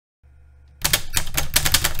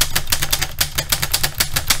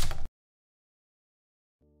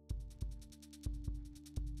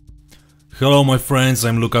Hello my friends,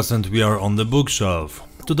 I'm Lucas and we are on the bookshelf.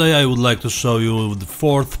 Today I would like to show you the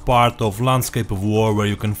fourth part of Landscape of War, where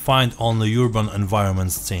you can find only urban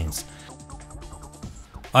environment scenes.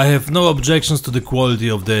 I have no objections to the quality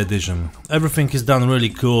of the edition. Everything is done really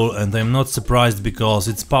cool and I'm not surprised because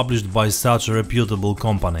it's published by such a reputable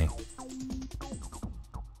company.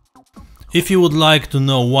 If you would like to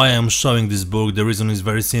know why I'm showing this book, the reason is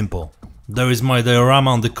very simple. There is my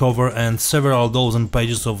diorama on the cover and several dozen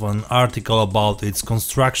pages of an article about its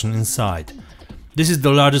construction inside. This is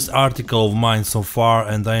the largest article of mine so far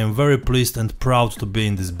and I am very pleased and proud to be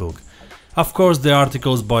in this book. Of course, the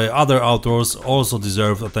articles by other authors also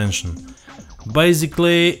deserve attention.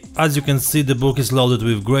 Basically, as you can see, the book is loaded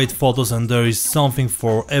with great photos and there is something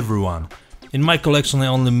for everyone. In my collection I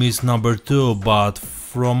only missed number 2, but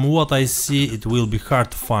from what I see it will be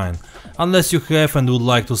hard to find. Unless you have and would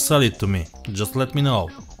like to sell it to me, just let me know.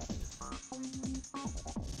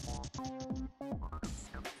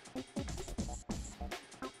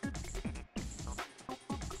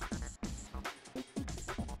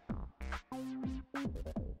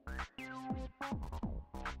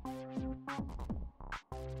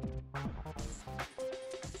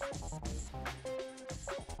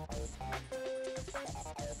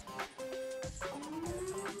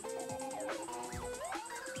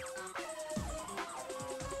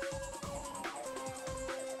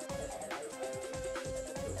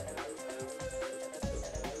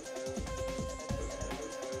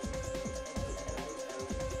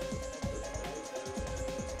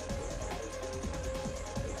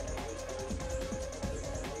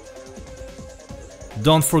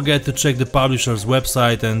 Don't forget to check the publisher's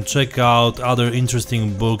website and check out other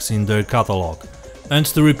interesting books in their catalog. And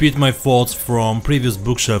to repeat my thoughts from previous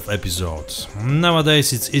bookshelf episodes.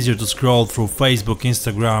 Nowadays it's easier to scroll through Facebook,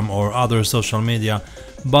 Instagram or other social media,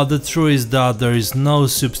 but the truth is that there is no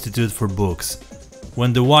substitute for books.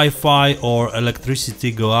 When the Wi-Fi or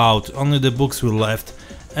electricity go out, only the books will left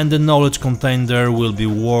and the knowledge contained there will be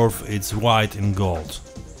worth its weight in gold.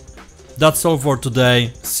 That's all for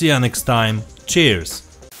today, see you next time. Cheers!